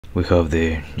We have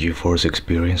the GeForce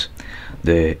experience,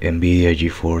 the NVIDIA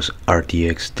GeForce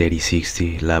RTX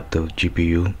 3060 laptop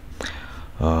GPU.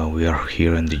 We are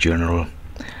here in the general.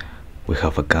 We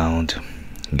have account,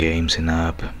 games and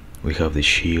app. We have the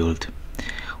shield.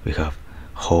 We have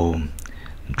home,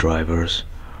 drivers.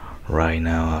 Right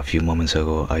now, a few moments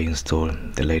ago, I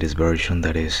installed the latest version,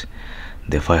 that is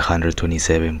the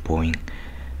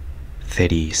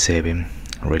 527.37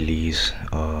 release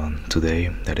today,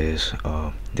 that is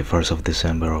the 1st of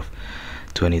December of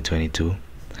 2022.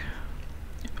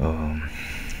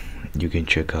 You can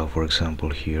check out, for example,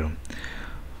 here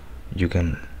you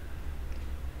can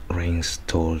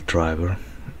reinstall driver,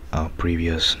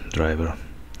 previous driver.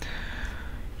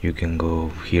 You can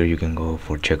go here, you can go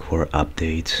for check for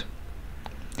updates,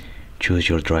 choose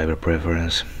your driver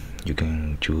preference. You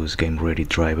can choose game ready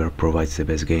driver, provides the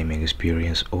best gaming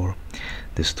experience, or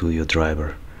the studio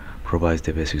driver, provides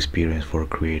the best experience for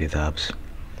created apps.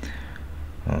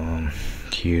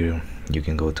 Here you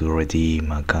can go to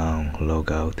redeem, account,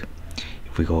 logout.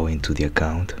 If we go into the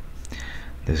account,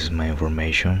 this is my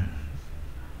information.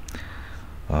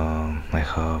 I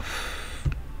have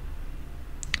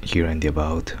here in the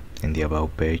about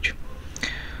page,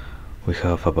 we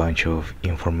have a bunch of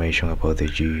information about the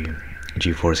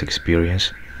GeForce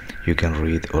experience. You can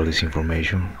read all this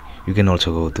information. You can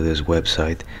also go to this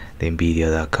website, the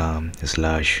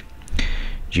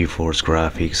nvidia.com/GeForce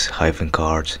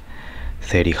graphics-cards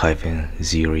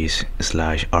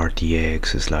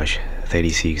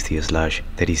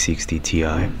 30-series/RTX/3060/3060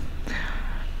 Ti.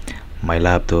 My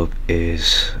laptop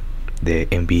is the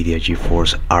NVIDIA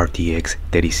GeForce RTX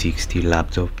 3060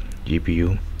 laptop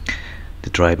GPU. The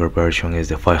driver version is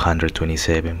the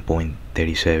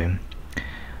 527.37.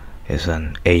 It's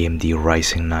an AMD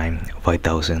Ryzen 9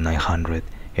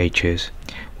 5900HS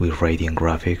with Radeon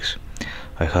graphics.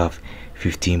 I have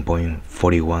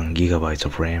 15.41 gigabytes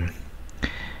of RAM.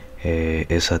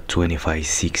 It's a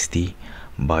 2560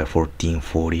 by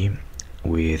 1440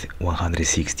 with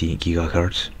 160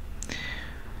 gigahertz.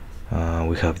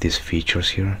 We have these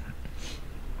features here: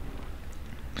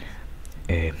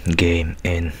 game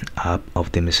and app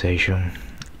optimization,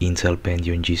 Intel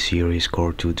Pentium G series,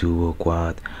 Core 2 Duo,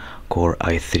 Quad, Core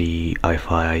i3,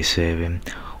 i5, i7,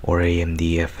 or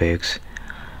AMD FX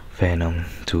Phenom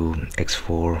 2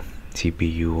 X4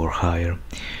 CPU or higher.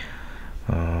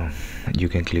 You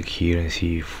can click here and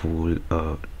see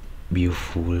view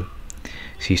full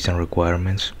system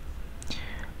requirements.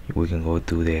 We can go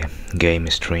to the game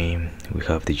stream. We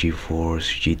have the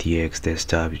GeForce GTX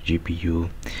desktop GPU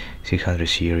 600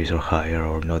 series or higher,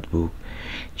 or notebook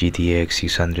GTX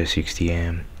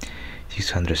 660M,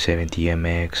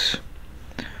 670MX.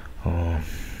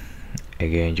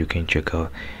 Again, you can check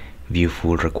out view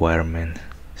full requirement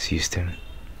system.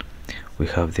 We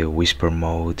have the whisper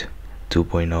mode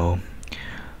 2.0,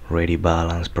 ready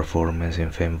balance, performance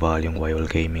and fan volume while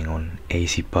gaming on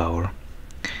AC power.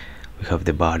 We have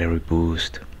the battery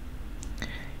boost,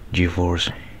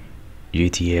 GeForce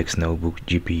GTX notebook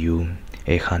GPU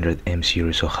 800M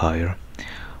series or higher.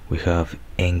 We have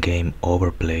in-game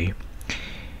overplay,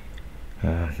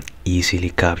 easily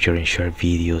capture and share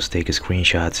videos, take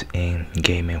screenshots in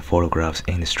game and photographs,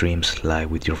 and streams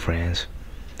live with your friends.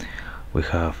 We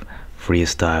have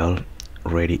freestyle,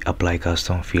 ready, apply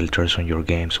custom filters on your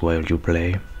games while you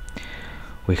play.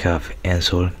 We have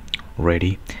Ensol,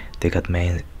 ready, take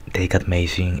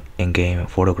amazing in-game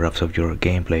photographs of your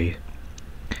gameplay.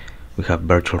 We have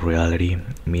virtual reality,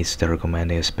 meets the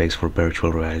recommended specs for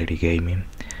virtual reality gaming.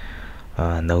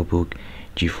 Notebook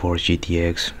GeForce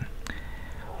GTX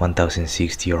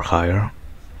 1060 or higher.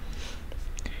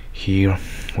 Here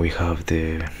we have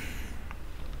the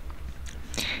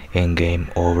in-game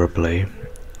overplay.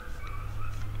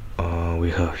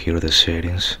 We have here the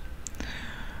settings.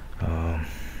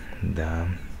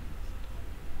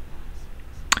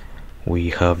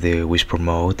 We have the whisper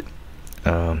mode,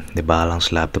 the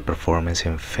balance, laptop performance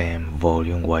and fan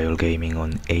volume while gaming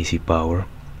on AC power.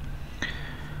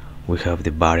 We have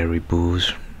the battery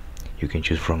boost. You can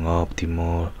choose from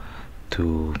optimal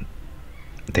to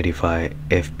 35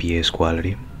 FPS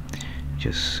quality.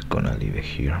 Just gonna leave it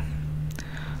here.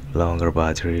 Longer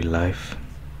battery life.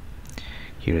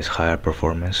 Here is higher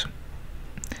performance.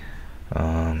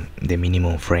 The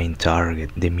minimum frame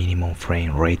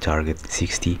rate target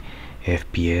 60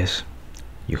 FPS.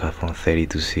 You have from 30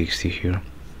 to 60 here.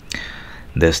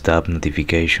 Desktop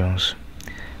notifications,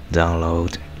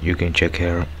 download. You can check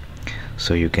here,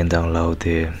 so you can download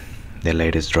the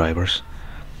latest drivers.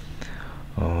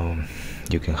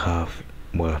 You can have,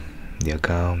 well, the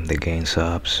account, the games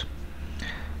apps.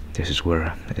 This is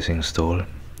where it's installed.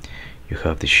 You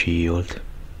have the shield,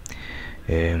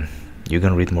 You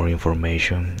can read more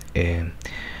information in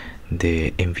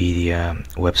the NVIDIA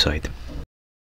website.